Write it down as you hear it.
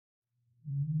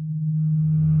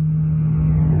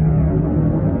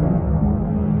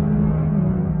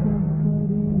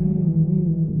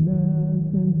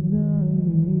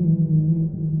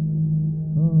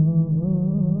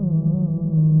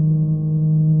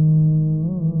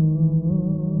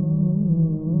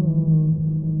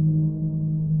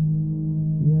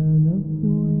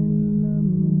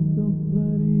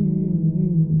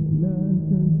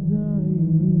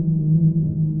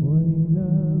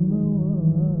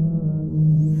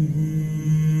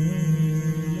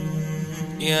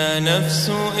يا نفس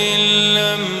إن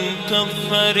لم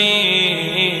تظفري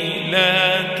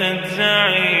لا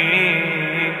تجزعي.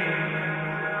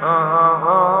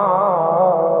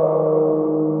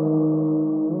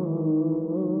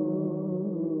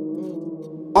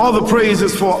 All the praise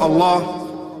is for Allah,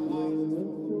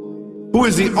 who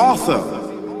is the author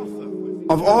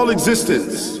of all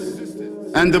existence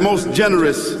and the most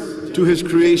generous to his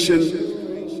creation,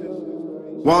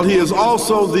 while he is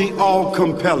also the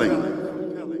all-compelling.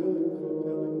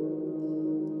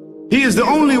 He is the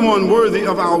only one worthy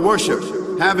of our worship,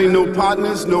 having no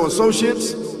partners, no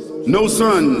associates, no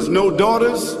sons, no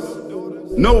daughters,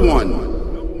 no one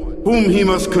whom he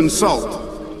must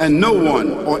consult, and no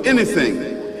one or anything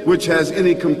which has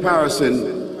any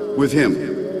comparison with him.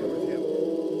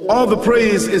 All the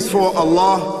praise is for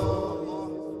Allah,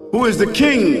 who is the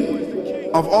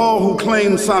King of all who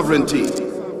claim sovereignty,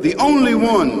 the only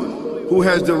one who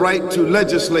has the right to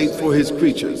legislate for his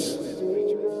creatures.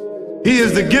 He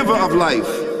is the giver of life.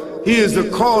 He is the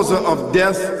causer of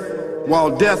death,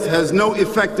 while death has no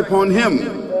effect upon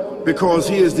him, because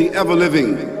he is the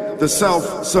ever-living, the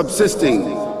self-subsisting,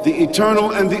 the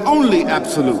eternal and the only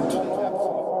absolute.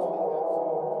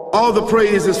 All the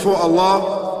praise is for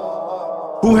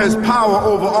Allah, who has power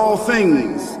over all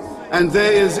things, and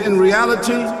there is in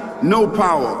reality no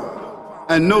power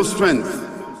and no strength,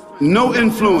 no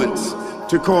influence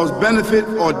to cause benefit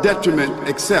or detriment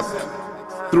except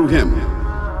through him.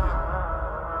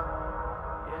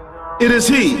 It is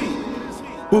he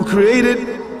who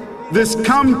created this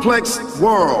complex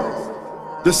world,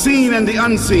 the seen and the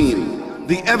unseen,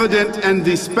 the evident and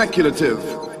the speculative,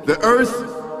 the earth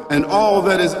and all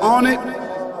that is on it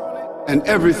and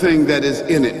everything that is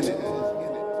in it.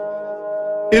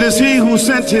 It is he who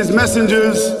sent his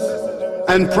messengers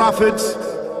and prophets,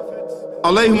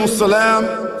 alayhimus salam,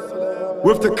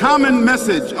 with the common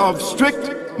message of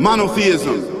strict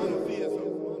monotheism,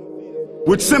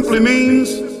 which simply means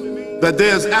that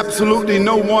there's absolutely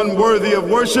no one worthy of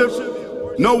worship,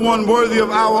 no one worthy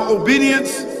of our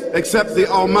obedience except the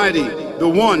Almighty, the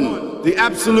One, the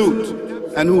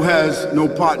Absolute, and who has no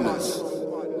partners.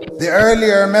 The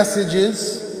earlier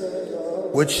messages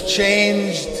which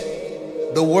changed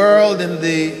the world in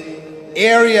the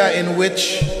area in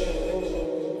which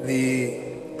the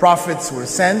prophets were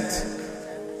sent,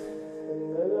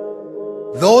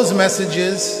 those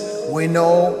messages we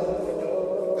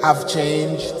know have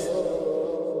changed,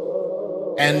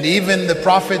 and even the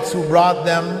prophets who brought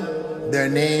them, their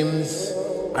names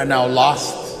are now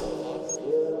lost.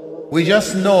 We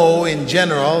just know in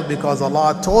general because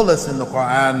Allah told us in the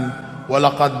Quran,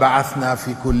 وَلَقَدْ بَعَثْنَا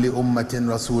فِي كُلِّ أُمَّةٍ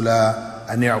رَسُولًا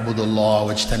أَنْ يَعْبُدُوا اللَّهَ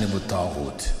وَاجْتَنِبُوا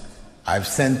الطَّاغُوتَ. I've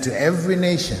sent to every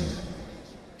nation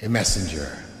a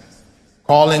messenger,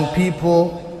 calling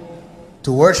people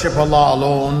to worship Allah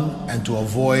alone and to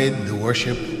avoid the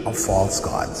worship of false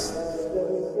gods.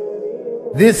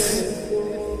 This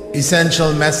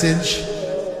essential message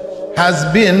has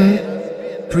been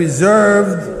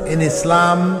preserved in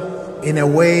Islam in a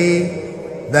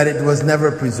way that it was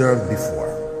never preserved before.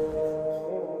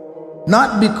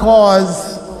 Not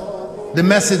because the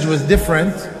message was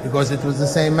different, because it was the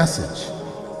same message,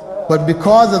 but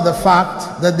because of the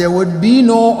fact that there would be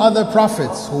no other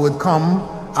prophets who would come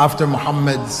after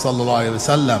Muhammad sallallahu alaihi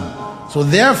wasallam. So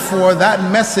therefore that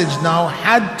message now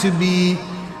had to be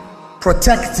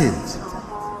protected.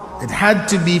 It had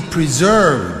to be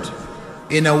preserved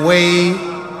in a way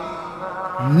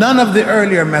none of the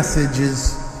earlier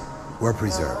messages were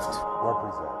preserved.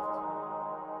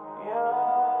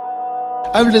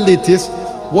 I will tell you this,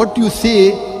 what you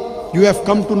say you have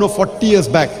come to know 40 years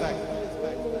back,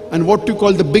 and what you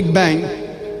call the Big Bang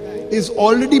is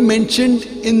already mentioned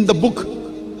in the book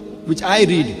which I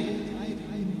read,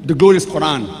 the glorious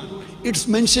Quran. It's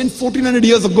mentioned 1400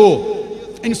 years ago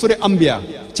in Surah Anbiya,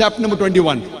 chapter number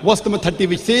 21, verse number 30,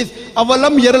 which says,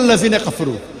 Avalam yaral lazina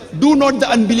kafaru. Do not the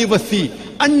unbelievers see,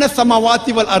 anna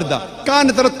samawati wal arda,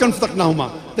 kanat ratkan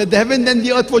fataqnahuma, that the heaven and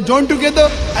the earth were joined together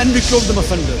and we clove them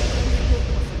asunder.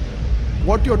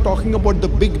 What you're talking about, the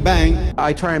Big Bang,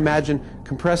 I try to imagine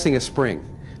compressing a spring.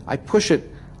 I push it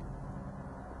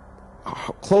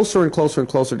closer and closer and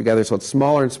closer together, so it's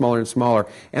smaller and smaller and smaller.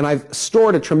 And I've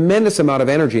stored a tremendous amount of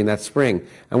energy in that spring.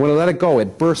 And when I let it go,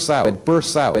 it bursts out, it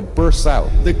bursts out, it bursts out.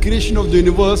 The creation of the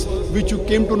universe, which you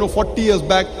came to know 40 years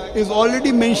back, is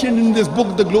already mentioned in this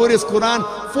book, the glorious Quran,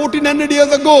 1400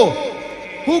 years ago.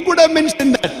 Who could have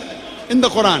mentioned that in the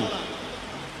Quran?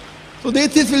 So the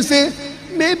atheists will say,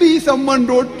 maybe someone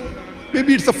wrote,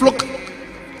 maybe it's a fluke,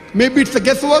 maybe it's a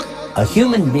guesswork. A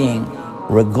human being,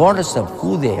 regardless of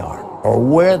who they are, or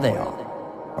where they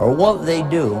are, or what they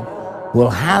do, will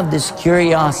have this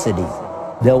curiosity.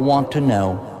 They'll want to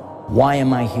know, why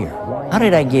am I here? How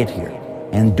did I get here?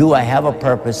 And do I have a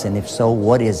purpose? And if so,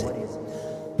 what is it?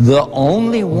 The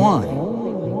only one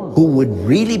who would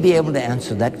really be able to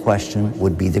answer that question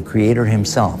would be the Creator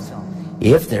Himself.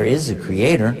 If there is a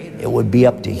Creator, it would be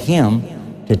up to Him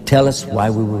to tell us why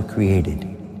we were created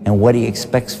and what He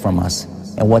expects from us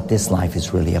and what this life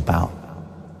is really about.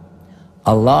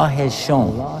 Allah has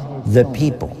shown the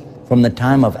people from the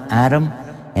time of Adam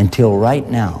until right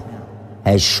now,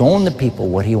 has shown the people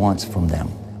what He wants from them.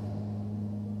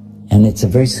 And it's a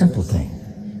very simple thing,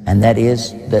 and that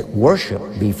is that worship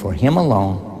be for Him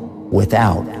alone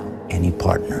without any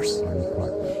partners.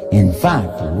 In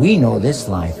fact, we know this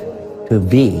life to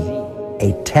be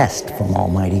a test from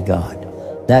Almighty God.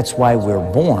 That's why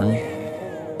we're born,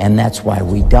 and that's why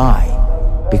we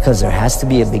die, because there has to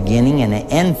be a beginning and an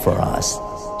end for us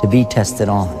to be tested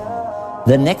on.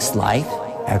 The next life,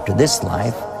 after this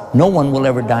life, no one will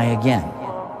ever die again.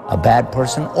 A bad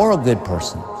person or a good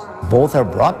person. Both are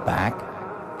brought back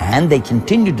and they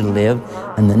continue to live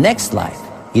in the next life,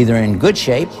 either in good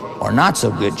shape or not so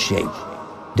good shape,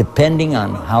 depending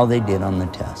on how they did on the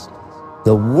test.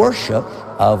 The worship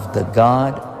of the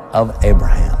God of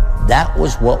Abraham, that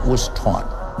was what was taught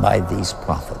by these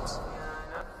prophets.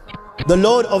 The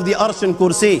Lord of the Arsh and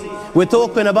Kursi. We're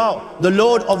talking about the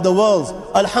Lord of the worlds.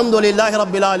 Alhamdulillah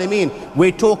Rabbil Alameen.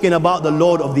 We're talking about the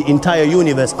Lord of the entire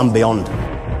universe and beyond.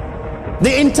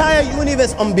 The entire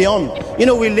universe and beyond. You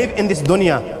know, we live in this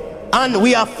dunya and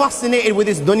we are fascinated with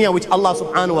this dunya which Allah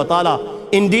subhanahu wa ta'ala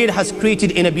indeed has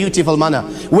created in a beautiful manner.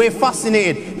 We're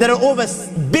fascinated. There are over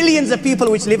billions of people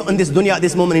which live on this dunya at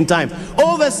this moment in time.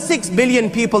 Over 6 billion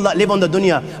people that live on the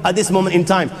dunya at this moment in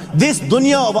time. This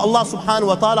dunya of Allah subhanahu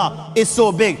wa ta'ala is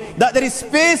so big that there is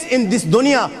space in this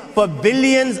dunya for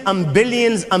billions and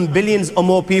billions and billions or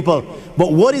more people.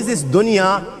 But what is this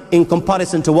dunya in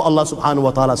comparison to what Allah subhanahu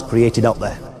wa ta'ala has created out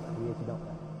there?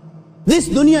 This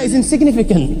dunya is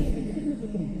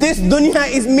insignificant. This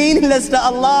dunya is meaningless to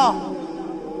Allah.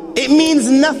 It means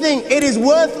nothing. It is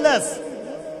worthless.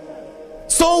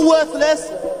 So worthless,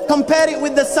 compare it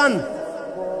with the sun.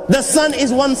 The sun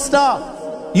is one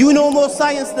star. You know more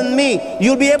science than me.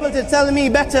 You'll be able to tell me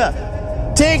better.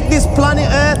 Take this planet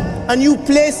Earth and you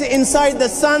place it inside the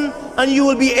sun, and you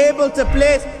will be able to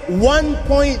place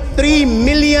 1.3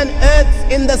 million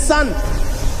Earths in the sun.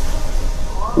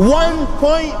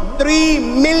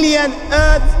 1.3 million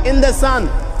Earths in the sun.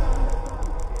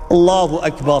 Allahu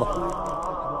Akbar.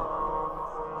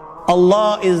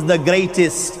 Allah is the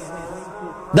greatest.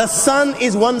 The sun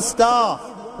is one star.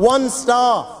 One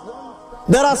star.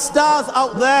 There are stars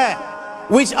out there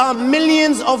which are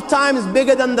millions of times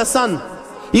bigger than the sun.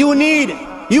 You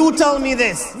tell me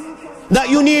this, that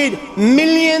you need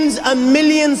millions and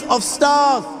millions of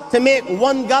stars to make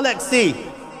one galaxy.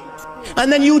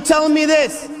 And then you tell me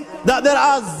this, that there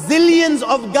are zillions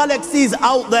of galaxies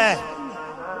out there.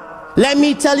 Let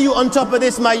me tell you on top of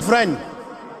this, my friend.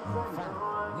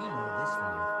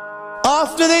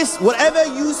 After this, whatever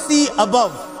you see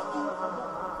above,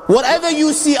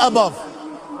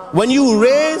 when you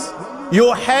raise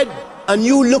your head and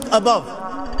you look above,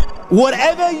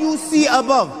 whatever you see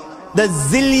above, the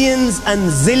zillions and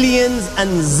zillions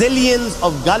and zillions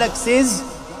of galaxies,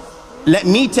 let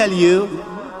me tell you,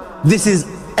 this is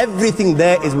everything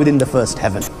there is within the first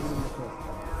heaven.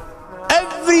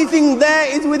 Everything there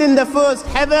is within the first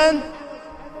heaven,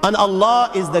 and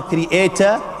Allah is the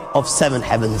creator of 7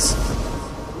 heavens.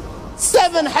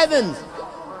 7 heavens.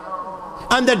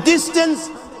 And the distance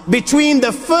between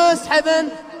the first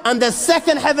heaven and the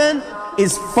second heaven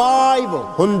is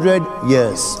 500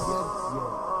 years.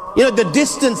 You know, the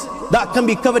distance that can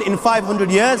be covered in 500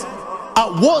 years, at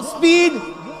what speed?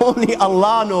 Only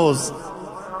Allah knows.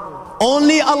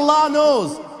 Only Allah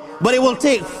knows. But it will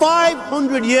take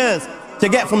 500 years to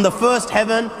get from the first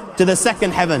heaven to the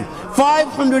second heaven.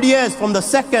 500 years from the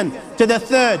second to the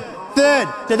third, third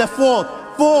to the fourth,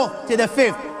 fourth to the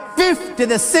fifth, fifth to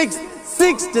the sixth,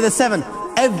 sixth to the seventh.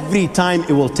 Every time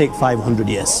it will take 500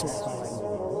 years.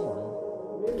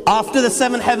 After the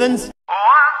 7 heavens,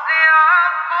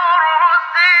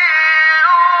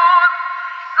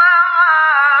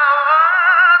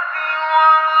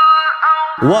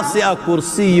 وَسِعَ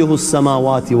كُرْسِيُّهُ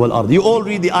السَّمَاوَاتِ وَالْأَرْضِ. You all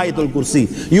read the Ayatul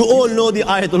Kursi. You all know the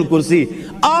Ayatul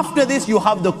Kursi. After this, you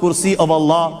have the Kursi of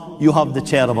Allah. You have the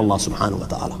chair of Allah subhanahu wa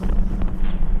ta'ala.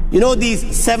 You know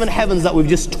these 7 heavens that we've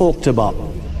just talked about?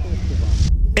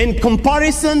 In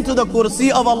comparison to the Kursi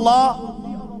of Allah,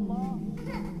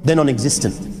 they're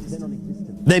non-existent.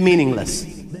 They're meaningless.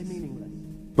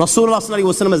 Rasulullah sallallahu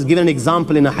alaihi wasallam has given an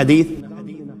example in a hadith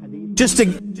just to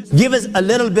give us a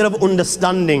little bit of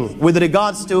understanding with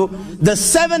regards to the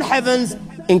 7 heavens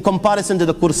in comparison to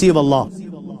the Kursi of Allah.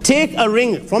 Take a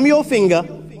ring from your finger,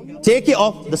 take it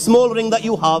off, the small ring that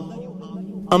you have,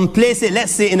 and place it,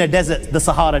 let's say, in a desert, the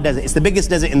Sahara Desert. It's the biggest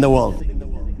desert in the world.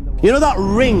 You know that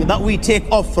ring that we take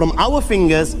off from our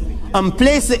fingers and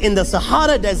place it in the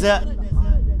Sahara Desert?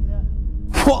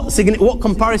 What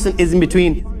comparison is in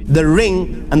between the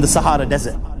ring and the Sahara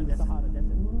Desert?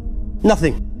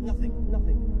 Nothing.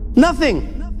 Nothing.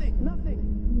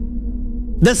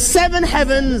 The 7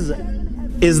 heavens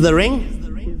is the ring,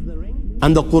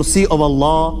 and the Kursi of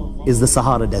Allah is the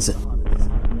Sahara Desert.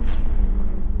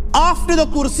 After the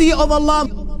Kursi of Allah,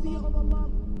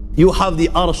 you have the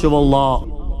Arsh of Allah.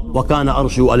 وَكَانَ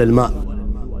أَرْشُهُ عَلَى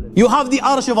الْمَاءِ. You have the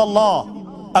Arsh of Allah.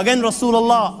 Again,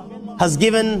 Rasulullah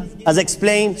has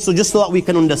explained, so just so that we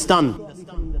can understand.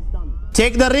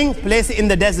 Take the ring, place it in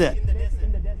the desert.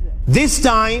 This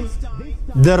time,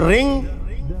 the ring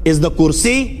is the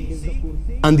Kursi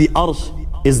and the Arsh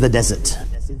is the desert.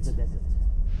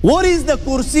 What is the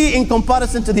Kursi in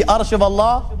comparison to the Arsh of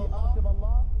Allah?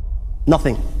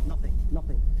 Nothing.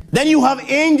 Then you have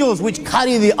angels which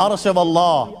carry the Arsh of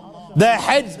Allah. Their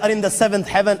heads are in the 7th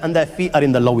heaven and their feet are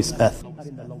in the lowest earth.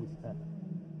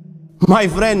 My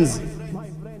friends,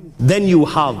 then you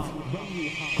have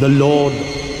the Lord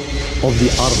of the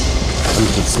Earth and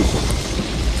Kursi.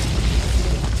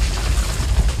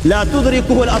 لا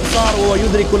تدركه الأبصار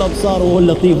ويدرك الأبصار وهو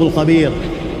اللطيف الخبير.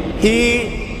 He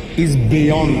is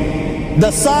beyond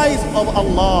the size of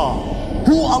Allah,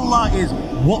 who Allah is,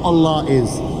 what Allah is.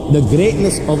 The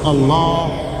greatness of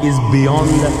Allah is beyond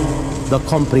the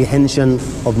comprehension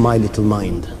of my little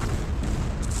mind.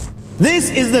 This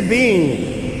is the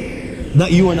being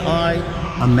that you and I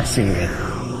are messing with.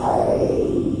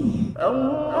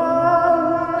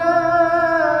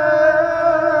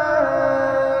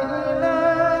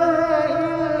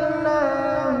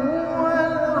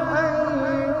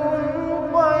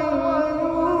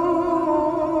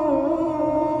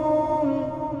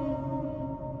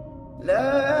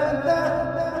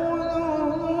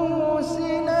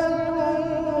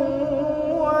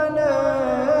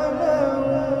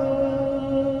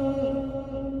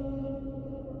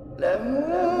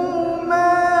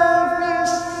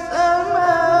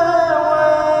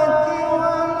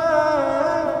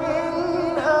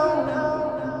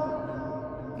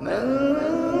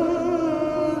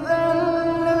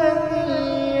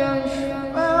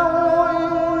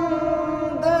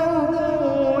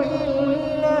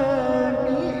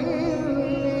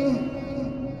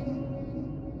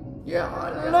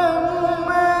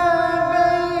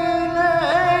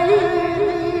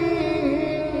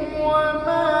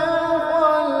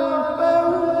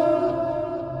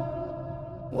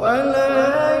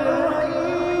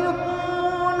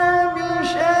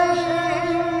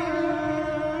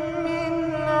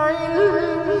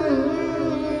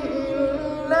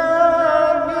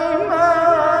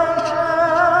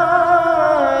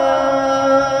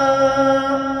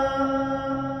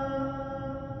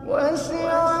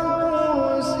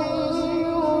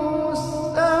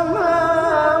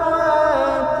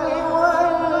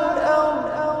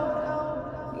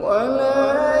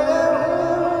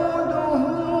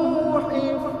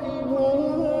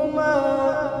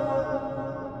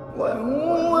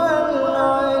 وهو